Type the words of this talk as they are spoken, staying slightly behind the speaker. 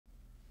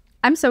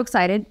I'm so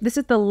excited. This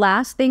is the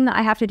last thing that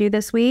I have to do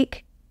this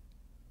week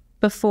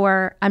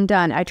before I'm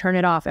done. I turn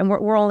it off, and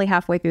we're only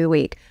halfway through the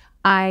week.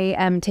 I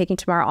am taking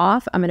tomorrow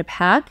off. I'm going to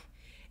pack,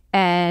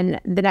 and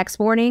the next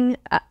morning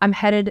I'm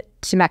headed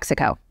to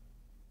Mexico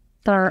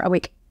for a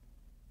week.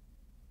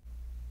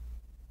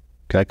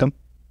 Can I come?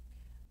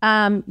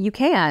 You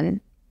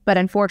can, but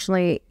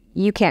unfortunately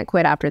you can't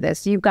quit after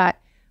this. You've got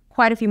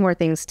quite a few more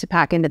things to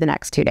pack into the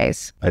next 2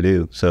 days. I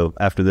do. So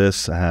after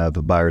this, I have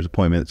a buyer's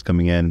appointment that's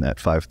coming in at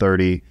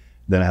 5:30.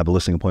 Then I have a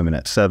listing appointment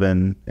at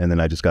 7. And then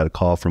I just got a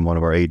call from one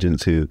of our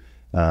agents who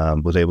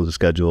was able to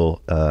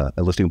schedule a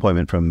listing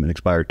appointment from an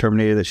expired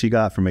terminator that she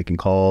got from making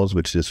calls,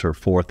 which is her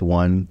 4th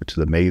one, which is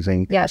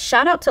amazing. Yeah,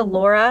 shout out to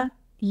Laura.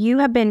 You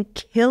have been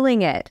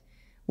killing it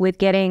with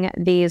getting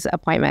these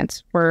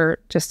appointments. We're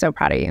just so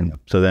proud of you.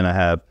 So then I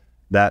have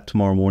that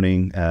tomorrow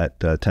morning at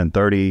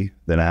 10:30.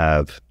 Then I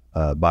have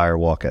a buyer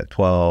walk at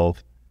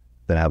 12.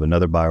 Then I have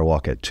another buyer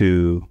walk at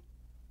 2.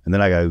 And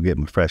then I got to get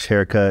my fresh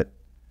haircut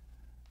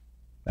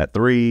at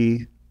 3.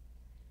 Then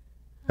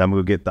I'm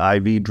going to get the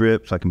IV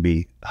drip so I can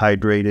be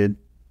hydrated,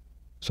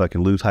 so I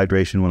can lose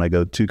hydration when I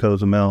go to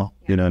Cozumel,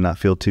 not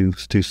feel too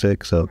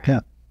sick. So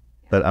yeah,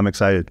 but I'm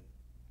excited.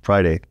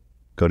 Friday,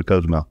 go to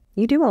Cozumel.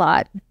 You do a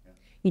lot.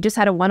 You just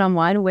had a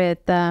one-on-one with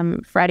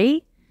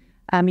Freddie.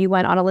 You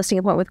went on a listing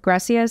appointment with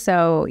Grecia.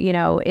 So,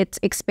 it's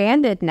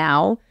expanded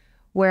now.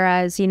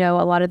 Whereas, a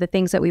lot of the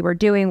things that we were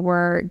doing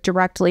were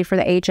directly for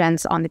the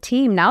agents on the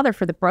team. Now they're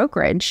for the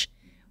brokerage,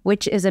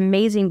 which is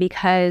amazing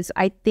because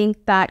I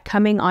think that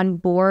coming on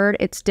board,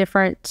 it's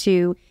different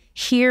to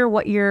hear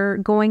what you're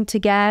going to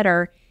get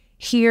or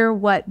hear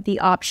what the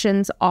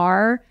options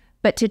are,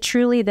 but to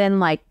truly then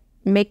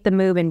make the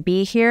move and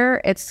be here,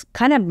 it's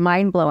kind of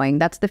mind-blowing.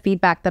 That's the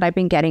feedback that I've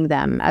been getting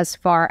them as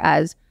far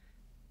as,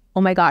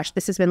 oh my gosh,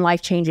 this has been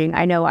life-changing.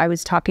 I know I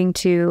was talking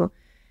to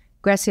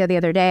Grecia the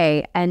other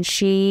day, and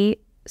she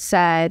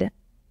said,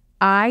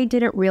 I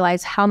didn't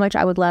realize how much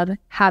I would love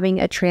having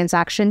a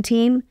transaction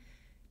team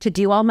to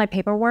do all my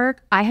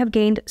paperwork. I have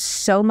gained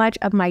so much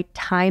of my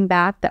time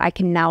back that I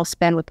can now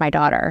spend with my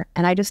daughter.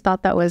 And I just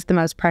thought that was the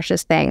most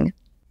precious thing.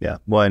 Yeah.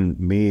 Well, and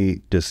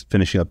me just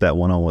finishing up that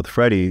one-on-one with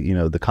Freddie,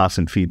 the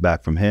constant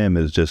feedback from him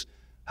is just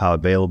how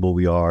available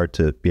we are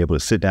to be able to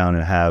sit down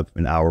and have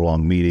an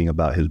hour-long meeting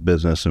about his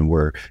business and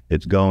where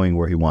it's going,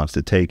 where he wants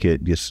to take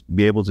it. Just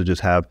be able to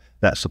just have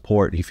that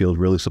support. He feels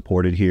really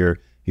supported here.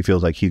 He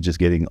feels like he's just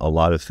getting a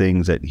lot of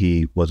things that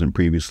he wasn't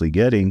previously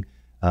getting.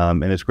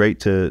 And it's great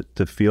to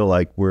feel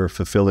like we're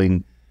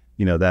fulfilling,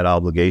 that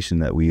obligation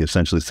that we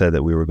essentially said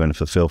that we were going to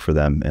fulfill for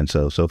them. And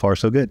so far,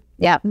 so good.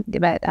 Yeah.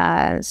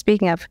 But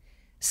speaking of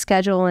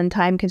schedule and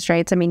time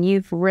constraints,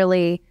 you've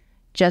really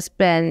just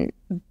been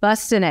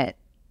busting it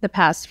the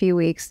past few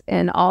weeks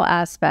in all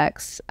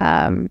aspects.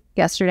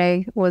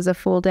 Yesterday was a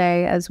full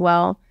day as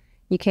well.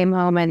 You came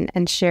home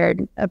and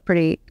shared a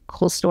pretty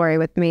cool story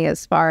with me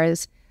as far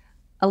as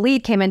a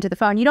lead came into the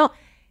phone. He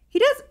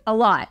does a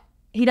lot.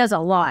 He does a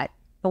lot.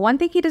 But one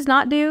thing he does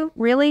not do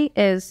really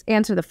is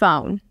answer the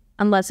phone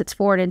unless it's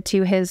forwarded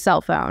to his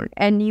cell phone.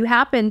 And you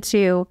happen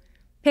to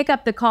pick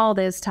up the call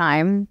this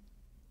time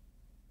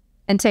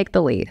and take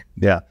the lead.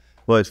 Yeah.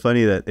 Well, it's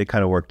funny that it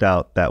kind of worked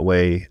out that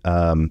way.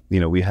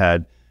 We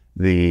had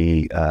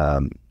the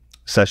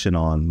session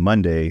on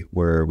Monday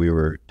where we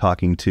were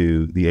talking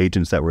to the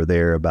agents that were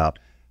there about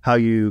how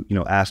you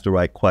ask the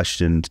right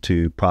questions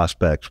to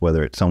prospects,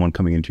 whether it's someone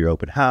coming into your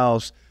open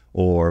house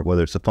or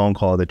whether it's a phone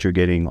call that you're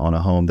getting on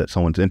a home that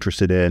someone's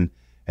interested in.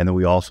 And then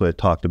we also had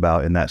talked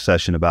about in that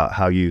session about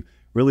how you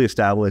really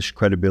establish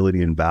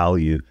credibility and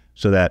value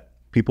so that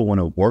people want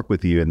to work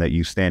with you and that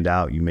you stand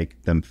out. You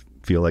make them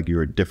feel like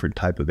you're a different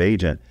type of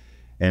agent.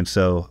 And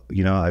so,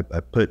 I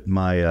put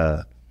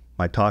my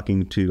my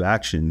talking to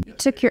action. You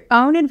took your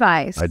own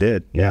advice. I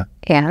did. Yeah.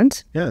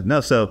 And? Yeah. No.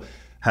 So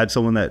had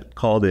someone that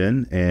called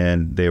in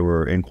and they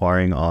were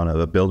inquiring on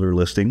a builder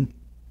listing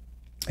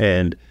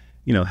and,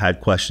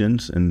 had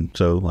questions. And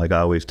so like I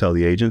always tell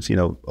the agents,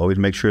 always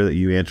make sure that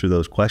you answer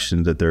those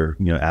questions that they're,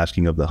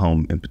 asking of the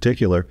home in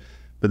particular,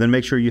 but then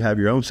make sure you have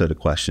your own set of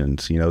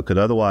questions, because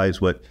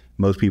otherwise what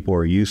most people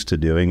are used to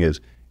doing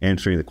is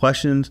answering the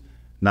questions,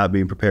 not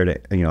being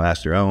prepared to,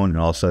 ask their own. And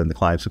all of a sudden the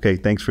client's, okay,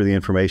 thanks for the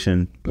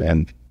information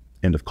and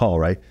end of call,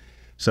 right?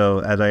 So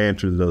as I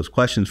answered those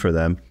questions for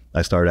them,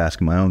 I started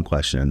asking my own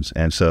questions.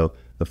 And so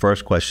the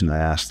first question I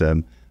asked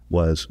them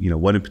was,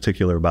 what in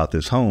particular about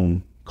this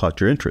home caught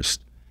your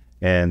interest?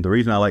 And the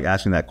reason I like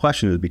asking that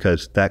question is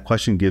because that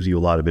question gives you a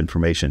lot of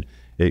information.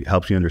 It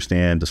helps you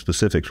understand the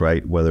specifics,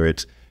 right? Whether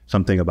it's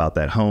something about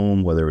that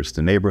home, whether it's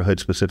the neighborhood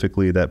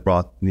specifically that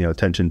brought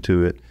attention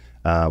to it,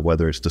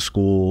 whether it's the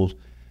schools.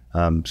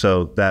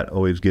 So that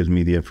always gives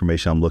me the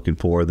information I'm looking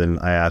for. Then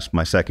I asked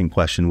my second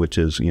question, which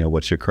is,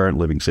 what's your current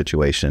living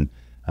situation?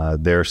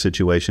 Their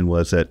situation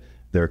was that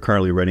they're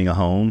currently renting a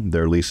home.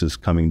 Their lease is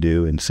coming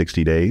due in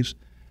 60 days.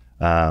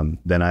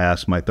 Then I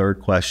asked my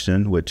third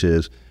question, which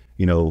is,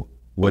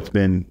 what's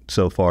been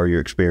so far your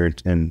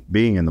experience in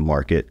being in the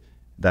market?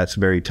 That's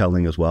very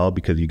telling as well,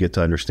 because you get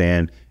to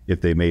understand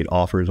if they made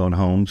offers on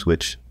homes,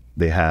 which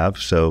they have.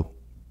 So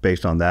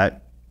based on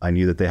that, I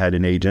knew that they had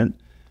an agent.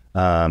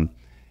 And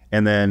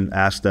then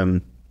asked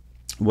them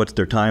what's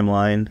their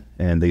timeline,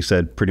 and they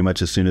said pretty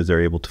much as soon as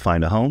they're able to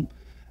find a home.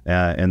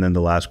 And then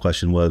the last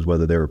question was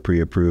whether they were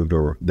pre-approved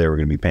or they were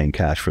going to be paying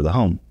cash for the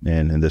home.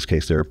 And in this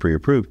case, they were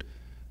pre-approved.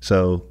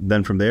 So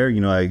then from there,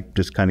 I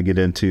just kind of get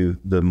into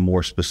the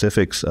more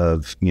specifics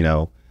of,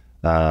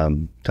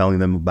 telling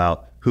them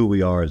about who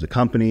we are as a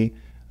company,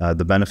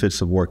 the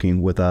benefits of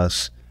working with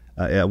us.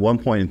 At one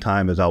point in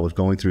time, as I was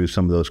going through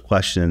some of those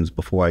questions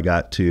before I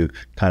got to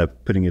kind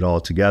of putting it all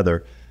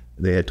together,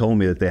 they had told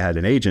me that they had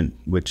an agent,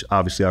 which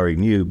obviously I already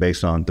knew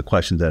based on the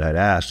questions that I'd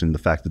asked and the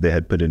fact that they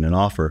had put in an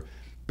offer.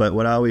 But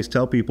what I always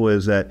tell people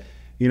is that,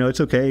 it's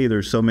okay.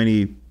 There's so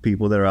many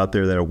people that are out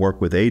there that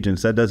work with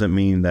agents. That doesn't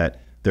mean that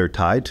they're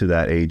tied to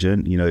that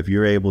agent. If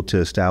you're able to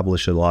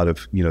establish a lot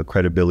of,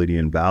 credibility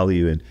and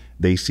value, and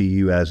they see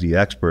you as the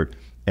expert,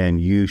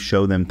 and you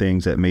show them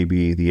things that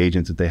maybe the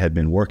agents that they had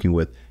been working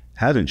with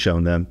hasn't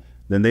shown them,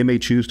 then they may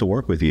choose to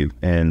work with you.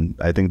 And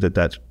I think that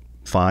that's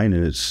fine,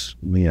 and it's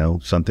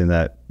something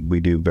that we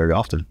do very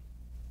often.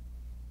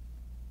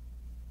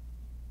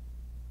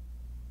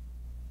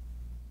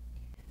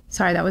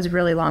 Sorry, that was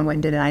really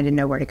long-winded, and I didn't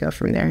know where to go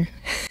from there.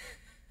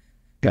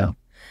 Go.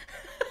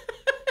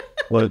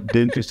 Well,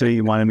 didn't you say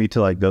you wanted me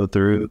to go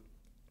through?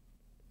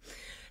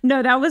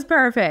 No, that was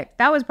perfect.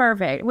 That was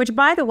perfect. Which,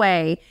 by the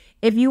way,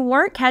 if you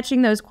weren't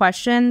catching those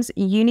questions,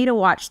 you need to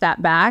watch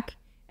that back,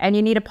 and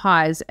you need to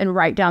pause and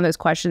write down those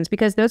questions,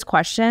 because those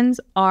questions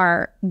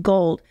are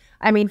gold.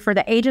 I mean, for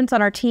the agents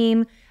on our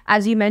team,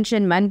 as you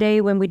mentioned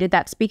Monday when we did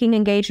that speaking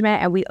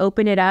engagement and we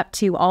opened it up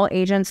to all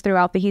agents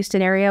throughout the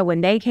Houston area,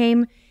 when they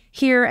came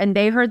here and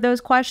they heard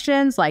those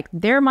questions,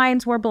 their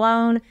minds were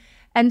blown.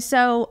 And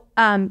so,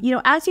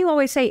 as you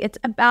always say, it's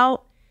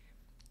about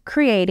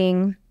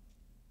creating,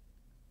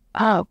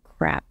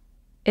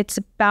 it's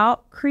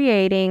about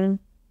creating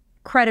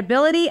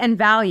credibility and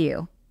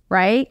value,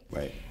 right?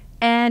 Right.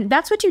 And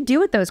that's what you do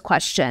with those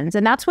questions.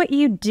 And that's what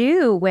you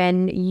do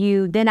when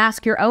you then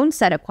ask your own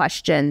set of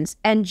questions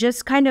and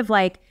just kind of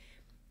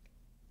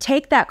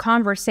take that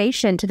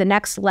conversation to the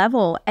next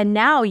level. And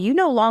now you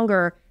no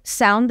longer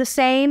sound the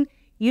same.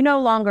 You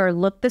no longer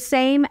look the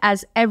same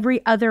as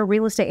every other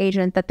real estate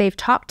agent that they've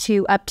talked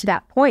to up to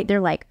that point. They're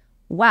like,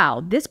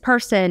 wow, this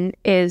person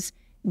is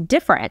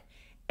different.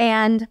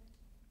 And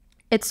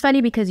it's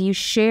funny because you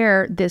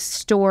share this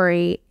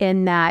story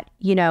in that,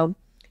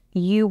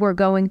 you were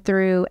going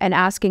through and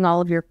asking all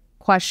of your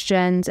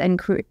questions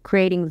and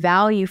creating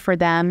value for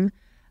them.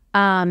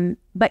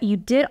 But you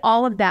did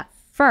all of that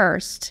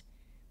first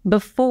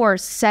before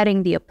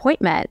setting the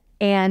appointment.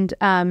 And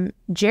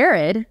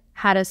Jared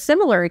had a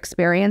similar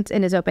experience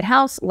in his open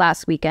house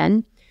last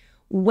weekend,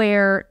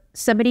 where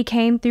somebody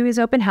came through his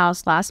open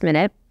house last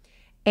minute,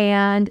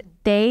 and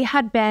they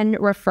had been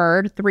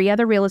referred 3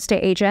 other real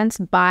estate agents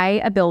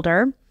by a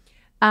builder.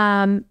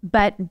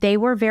 But they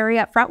were very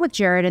upfront with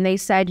Jared, and they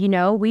said,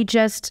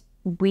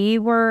 we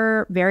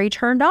were very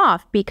turned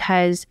off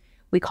because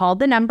we called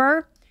the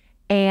number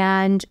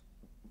and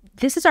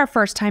this is our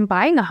first time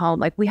buying a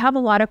home. We have a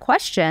lot of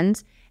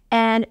questions,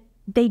 and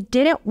they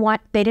didn't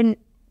want to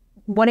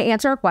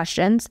answer our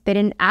questions. They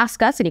didn't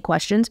ask us any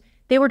questions.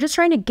 They were just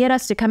trying to get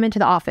us to come into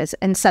the office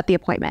and set the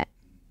appointment.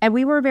 And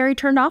we were very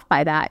turned off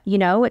by that.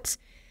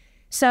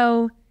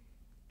 So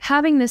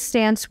having this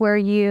stance where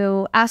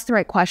you ask the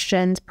right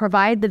questions,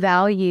 provide the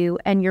value,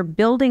 and you're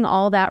building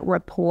all that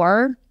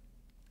rapport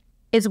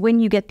is when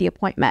you get the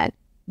appointment.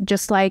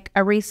 Just like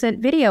a recent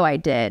video I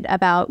did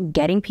about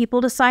getting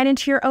people to sign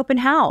into your open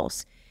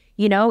house.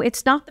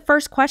 It's not the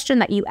first question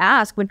that you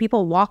ask when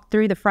people walk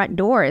through the front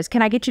door is,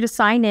 can I get you to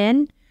sign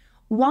in?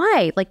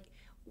 Why?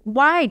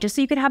 Why? Just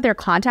so you could have their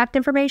contact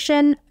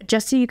information,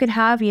 just so you could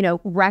have,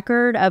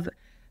 record of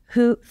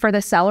who, for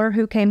the seller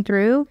who came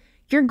through.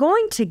 You're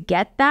going to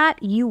get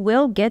that. You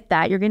will get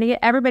that. You're going to get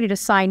everybody to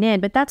sign in,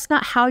 but that's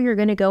not how you're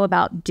going to go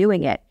about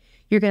doing it.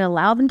 You're going to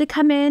allow them to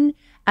come in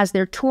as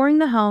they're touring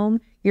the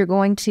home. You're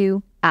going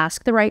to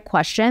ask the right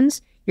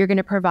questions. You're going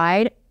to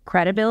provide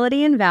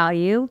credibility and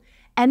value.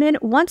 And then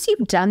once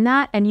you've done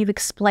that and you've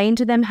explained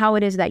to them how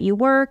it is that you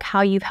work,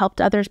 how you've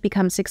helped others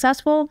become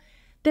successful,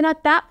 then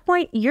at that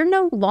point, you're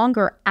no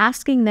longer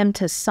asking them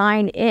to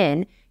sign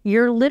in.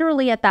 You're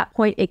literally at that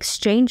point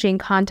exchanging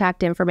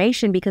contact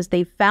information because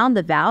they found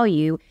the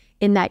value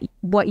in that,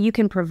 what you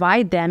can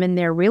provide them in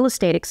their real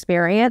estate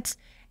experience.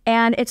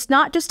 And it's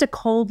not just a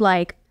cold,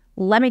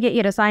 let me get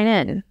you to sign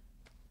in.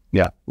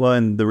 Yeah. Well,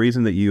 and the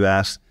reason that you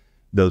asked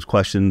those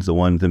questions, the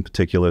ones in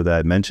particular that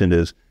I mentioned,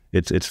 is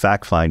it's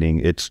fact finding.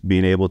 It's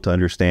being able to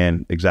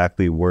understand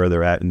exactly where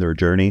they're at in their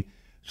journey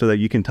so that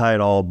you can tie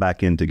it all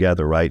back in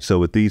together, right? So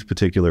with these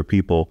particular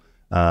people,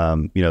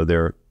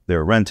 they're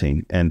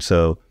renting. And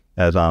so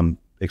as I'm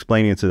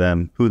explaining to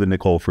them who the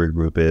Nicole Freer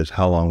Group is,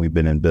 how long we've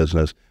been in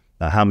business,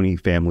 how many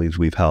families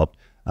we've helped,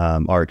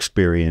 our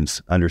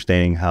experience,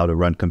 understanding how to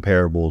run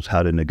comparables,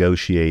 how to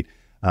negotiate,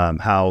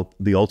 how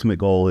the ultimate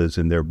goal is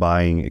in their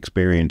buying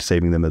experience,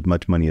 saving them as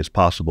much money as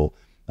possible.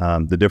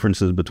 The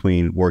differences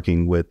between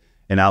working with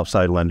an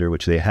outside lender,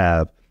 which they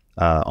have,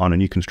 on a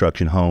new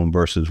construction home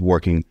versus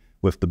working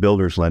with the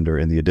builder's lender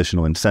and the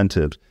additional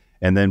incentives,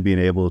 and then being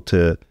able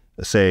to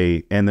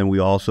say, and then we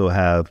also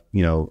have,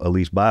 a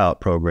lease buyout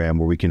program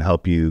where we can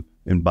help you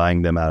in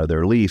buying them out of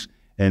their lease.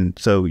 And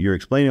so you're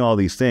explaining all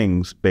these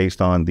things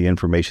based on the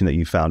information that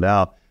you found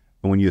out.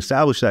 And when you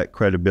establish that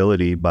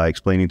credibility by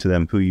explaining to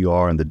them who you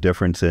are and the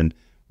difference in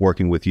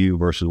working with you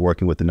versus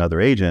working with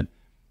another agent,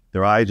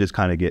 their eyes just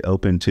kind of get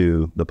open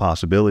to the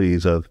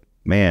possibilities of,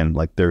 man,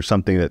 like there's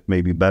something that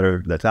may be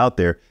better that's out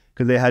there,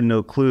 because they had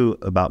no clue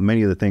about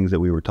many of the things that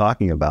we were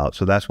talking about.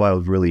 So that's why it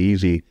was really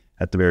easy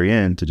at the very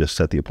end to just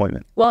set the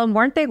appointment. Well, and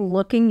weren't they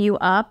looking you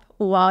up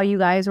while you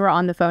guys were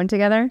on the phone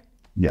together?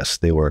 Yes,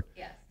 they were.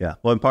 Yes. Yeah.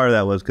 Well, and part of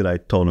that was because I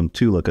told them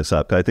to look us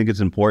up. 'Cause I think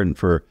it's important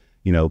for,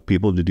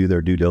 people to do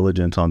their due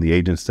diligence on the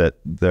agents that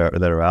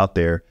are out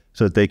there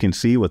so that they can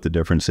see what the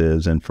difference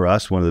is. And for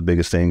us, one of the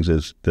biggest things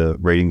is the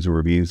ratings and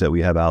reviews that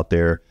we have out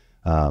there,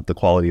 the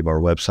quality of our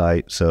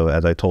website. So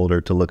as I told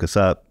her to look us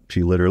up,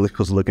 she literally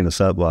was looking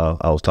us up while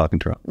I was talking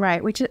to her.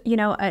 Right. Which,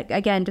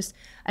 again, just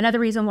another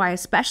reason why,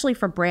 especially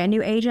for brand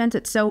new agents,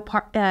 it's so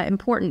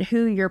important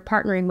who you're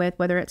partnering with,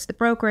 whether it's the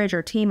brokerage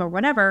or team or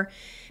whatever,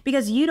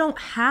 because you don't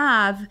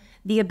have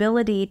the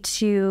ability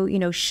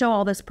to, show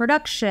all this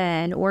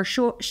production or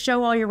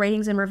show all your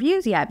ratings and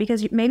reviews yet,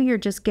 because maybe you're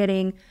just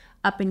getting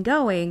up and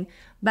going.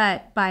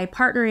 But by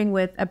partnering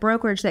with a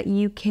brokerage that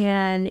you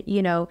can,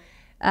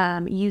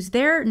 use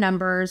their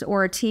numbers,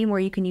 or a team where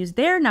you can use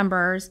their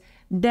numbers,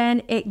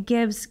 then it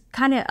gives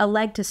kind of a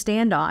leg to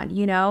stand on,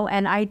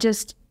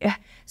 and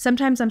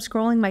sometimes I'm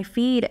scrolling my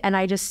feed and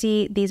I just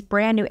see these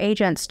brand new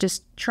agents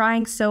just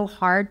trying so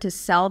hard to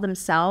sell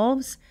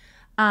themselves.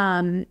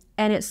 And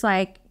it's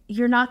like,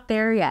 you're not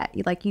there yet.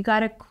 Like, you got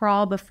to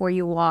crawl before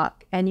you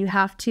walk, and you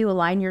have to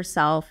align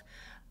yourself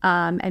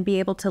and be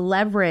able to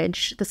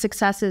leverage the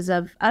successes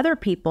of other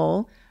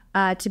people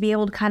to be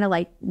able to kind of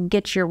like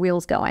get your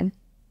wheels going.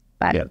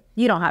 But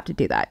you don't have to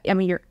do that. I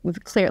mean, you're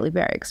clearly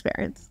very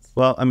experienced.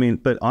 Well, I mean,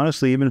 but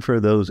honestly, even for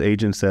those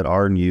agents that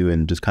are new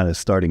and just kind of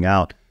starting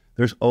out,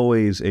 there's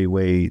always a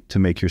way to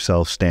make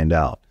yourself stand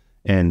out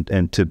and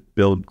to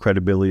build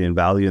credibility and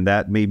value. And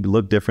that may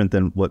look different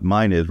than what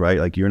mine is, right?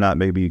 Like, you're not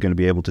maybe going to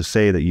be able to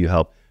say that you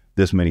helped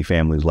this many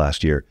families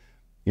last year.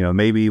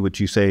 Maybe what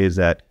you say is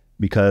that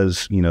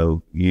because,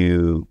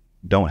 you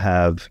don't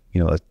have,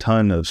 a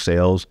ton of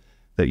sales,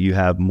 that you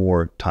have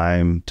more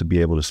time to be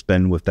able to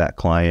spend with that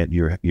client.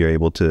 You're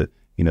able to,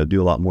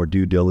 do a lot more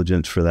due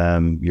diligence for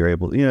them. You're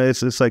able,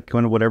 it's like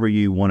kind of whatever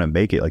you want to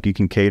make it. Like, you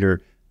can cater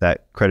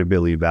that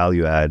credibility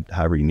value add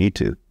however you need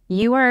to.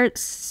 You are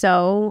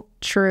so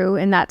true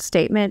in that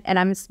statement. And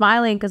I'm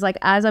smiling because, like,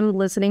 as I'm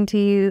listening to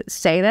you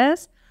say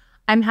this,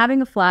 I'm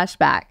having a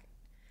flashback.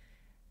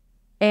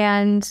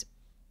 And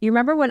you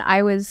remember when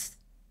I was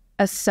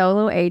a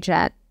solo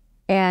agent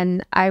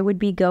and I would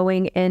be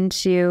going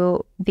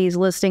into these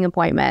listing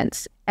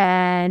appointments,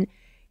 and,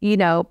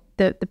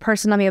 the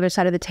person on the other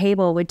side of the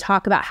table would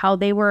talk about how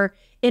they were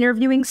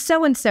interviewing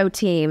so-and-so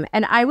team,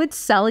 and I would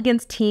sell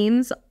against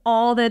teams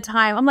all the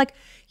time. I'm like,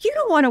 you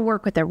don't want to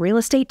work with a real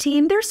estate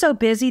team. They're so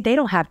busy. They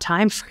don't have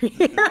time for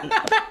you.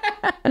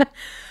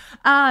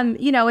 And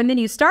then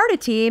you start a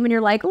team and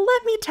you're like,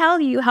 let me tell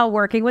you how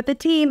working with a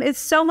team is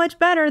so much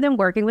better than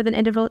working with an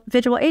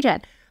individual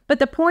agent. But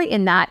the point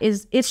in that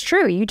is, it's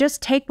true. You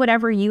just take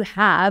whatever you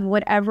have,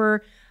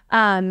 whatever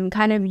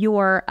kind of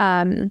your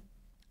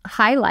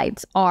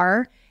highlights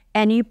are,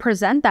 and you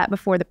present that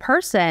before the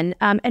person.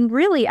 And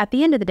really, at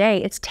the end of the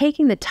day, it's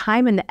taking the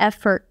time and the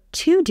effort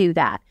to do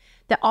that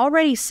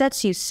already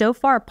sets you so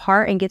far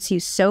apart and gets you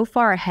so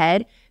far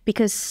ahead,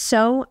 because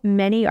so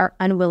many are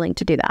unwilling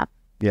to do that.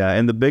 Yeah,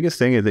 and the biggest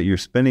thing is that you're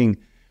spending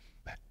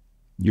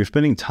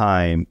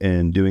time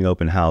in doing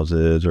open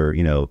houses or,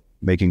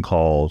 making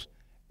calls,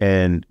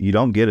 and you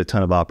don't get a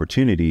ton of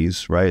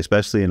opportunities, right?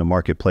 Especially in a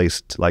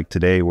marketplace like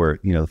today where,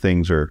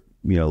 things are,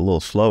 a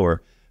little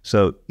slower.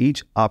 So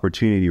each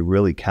opportunity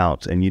really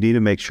counts, and you need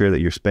to make sure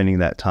that you're spending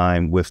that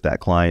time with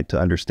that client to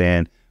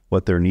understand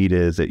what their need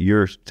is, that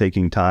you're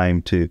taking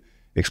time to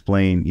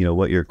explain,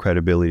 what your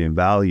credibility and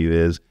value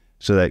is,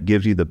 so that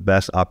gives you the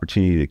best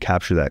opportunity to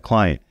capture that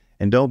client.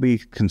 And don't be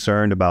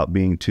concerned about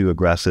being too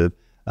aggressive.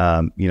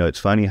 It's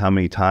funny how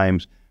many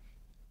times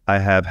I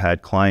have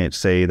had clients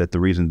say that the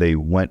reason they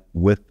went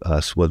with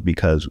us was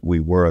because we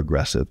were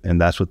aggressive,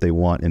 and that's what they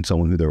want in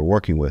someone who they're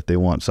working with. They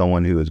want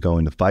someone who is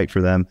going to fight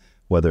for them,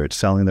 whether it's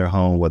selling their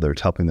home, whether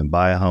it's helping them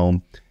buy a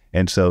home.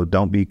 And so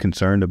don't be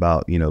concerned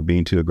about,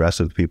 being too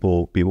aggressive.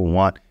 People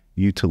want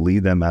you to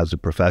lead them as a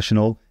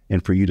professional,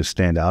 and for you to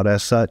stand out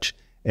as such,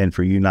 and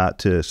for you not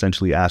to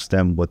essentially ask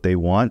them what they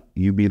want.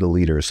 You be the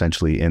leader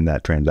essentially in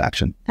that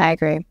transaction. I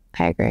agree.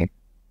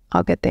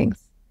 All good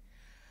things.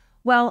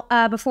 Well,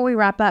 before we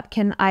wrap up,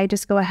 can I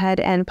just go ahead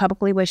and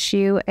publicly wish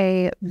you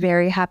a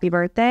very happy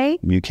birthday?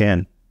 You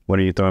can. When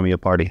are you throwing me a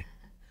party?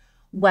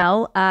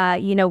 Well,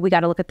 we got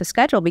to look at the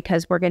schedule,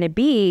 because we're going to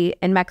be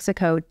in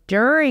Mexico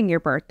during your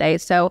birthday.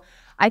 So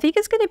I think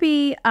it's going to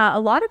be a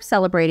lot of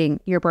celebrating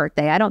your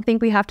birthday. I don't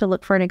think we have to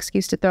look for an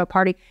excuse to throw a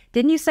party.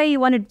 Didn't you say you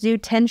wanted to do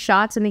 10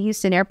 shots in the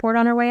Houston airport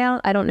on our way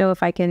out? I don't know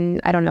if I can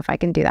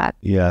do that.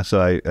 Yeah.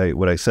 So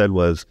what I said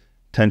was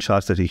 10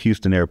 shots at the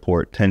Houston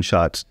airport, 10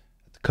 shots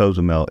at the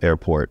Cozumel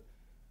airport,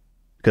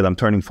 because I'm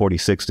turning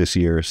 46 this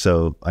year.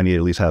 So I need to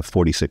at least have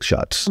 46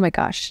 shots. Oh my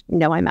gosh.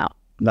 No, I'm out.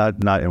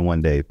 Not in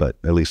one day, but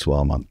at least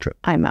while I'm on the trip.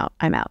 I'm out.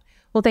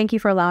 Well, thank you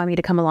for allowing me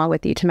to come along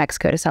with you to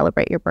Mexico to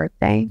celebrate your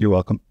birthday. You're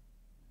welcome.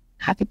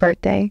 Happy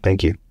birthday.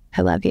 Thank you.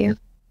 I love you.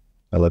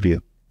 I love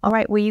you. All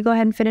right. Well, you go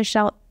ahead and finish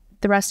out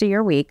the rest of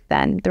your week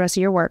then, the rest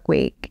of your work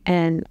week.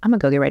 And I'm going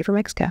to go get ready for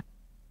Mexico.